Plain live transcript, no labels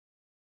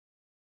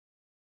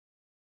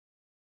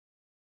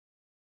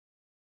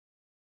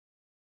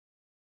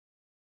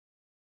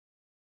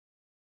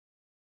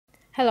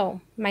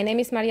Hello, my name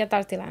is Maria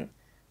Tartilan.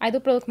 I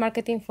do product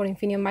marketing for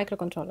Infineon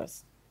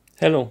microcontrollers.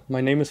 Hello, my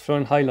name is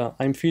Florian Heiler.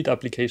 I'm Field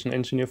Application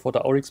Engineer for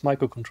the AURIX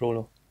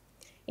microcontroller.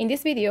 In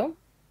this video,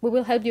 we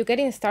will help you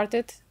getting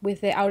started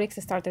with the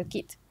AURIX Starter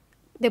Kit.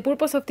 The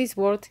purpose of this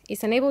board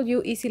is enable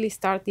you easily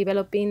start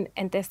developing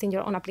and testing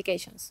your own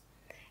applications.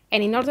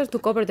 And in order to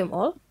cover them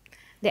all,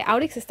 the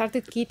AURIX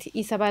Starter Kit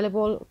is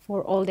available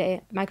for all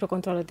the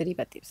microcontroller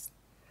derivatives.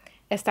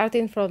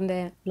 Starting from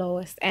the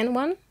lowest end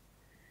one,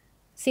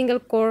 single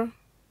core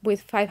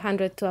with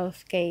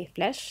 512K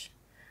flash,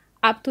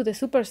 up to the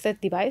superset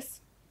device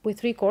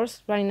with 3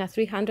 cores running at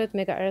 300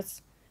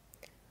 MHz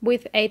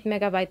with 8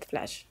 MB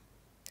flash.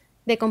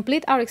 The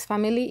complete AURIX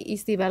family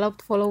is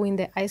developed following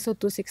the ISO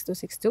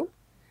 26262,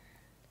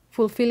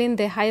 fulfilling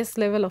the highest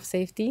level of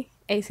safety,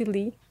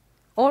 ASIL-D,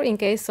 or in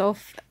case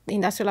of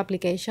industrial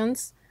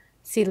applications,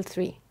 SIL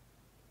 3.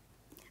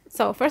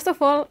 So first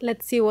of all,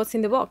 let's see what's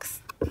in the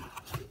box.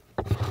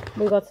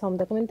 We got some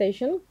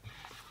documentation,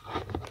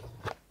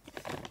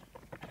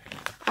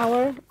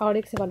 our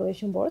AURIX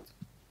evaluation board,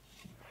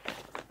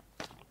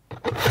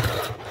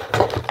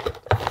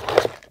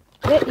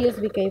 the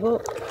USB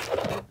cable,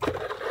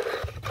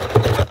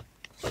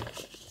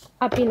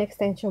 a pin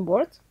extension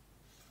board,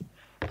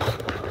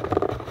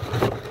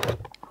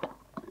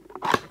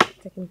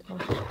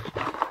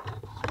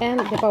 and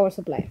the power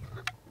supply.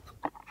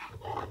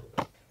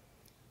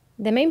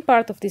 The main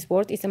part of this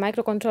board is the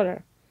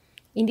microcontroller.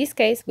 In this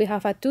case, we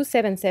have a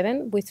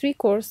 277 with 3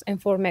 cores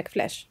and 4 MB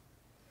flash.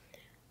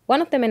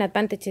 One of the main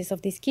advantages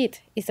of this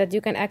kit is that you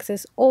can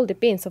access all the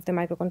pins of the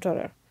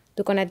microcontroller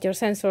to connect your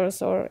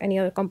sensors or any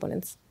other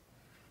components.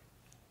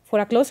 For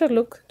a closer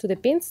look to the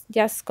pins,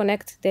 just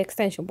connect the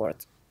extension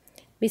board.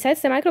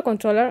 Besides the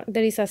microcontroller,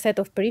 there is a set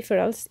of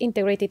peripherals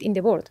integrated in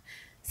the board,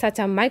 such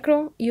as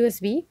micro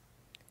USB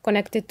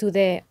connected to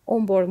the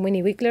onboard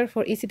mini wiggler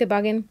for easy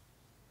debugging,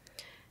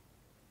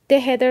 the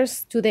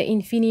headers to the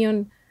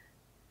Infineon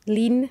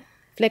Lean,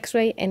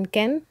 FlexRay, and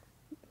CAN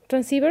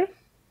transceiver,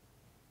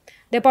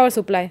 the power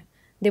supply.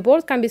 The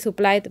board can be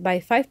supplied by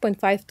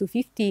 5.5 to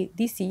 50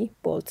 DC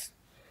volts,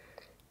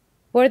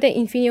 or the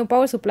Infineon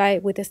power supply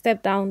with a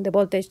step down the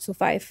voltage to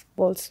 5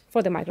 volts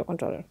for the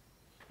microcontroller.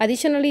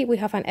 Additionally, we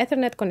have an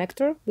Ethernet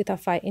connector with a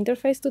PHY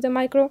interface to the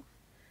micro.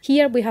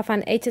 Here we have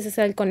an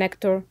HSSL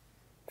connector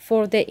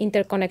for the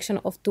interconnection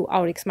of 2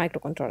 AURIX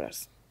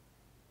microcontrollers.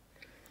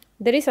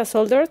 There is a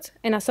soldered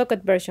and a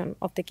socket version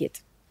of the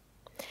kit.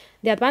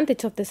 The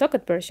advantage of the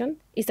socket version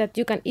is that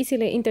you can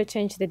easily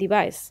interchange the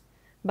device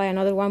by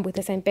another one with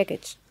the same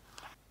package.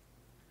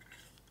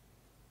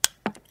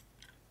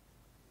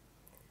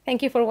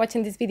 Thank you for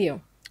watching this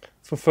video.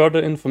 For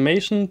further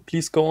information,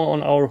 please go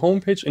on our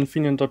homepage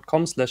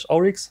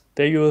infineon.com/aurix.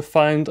 There you will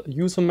find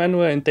user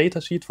manual and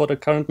datasheet for the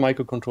current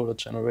microcontroller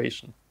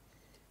generation.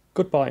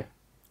 Goodbye.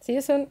 See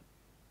you soon.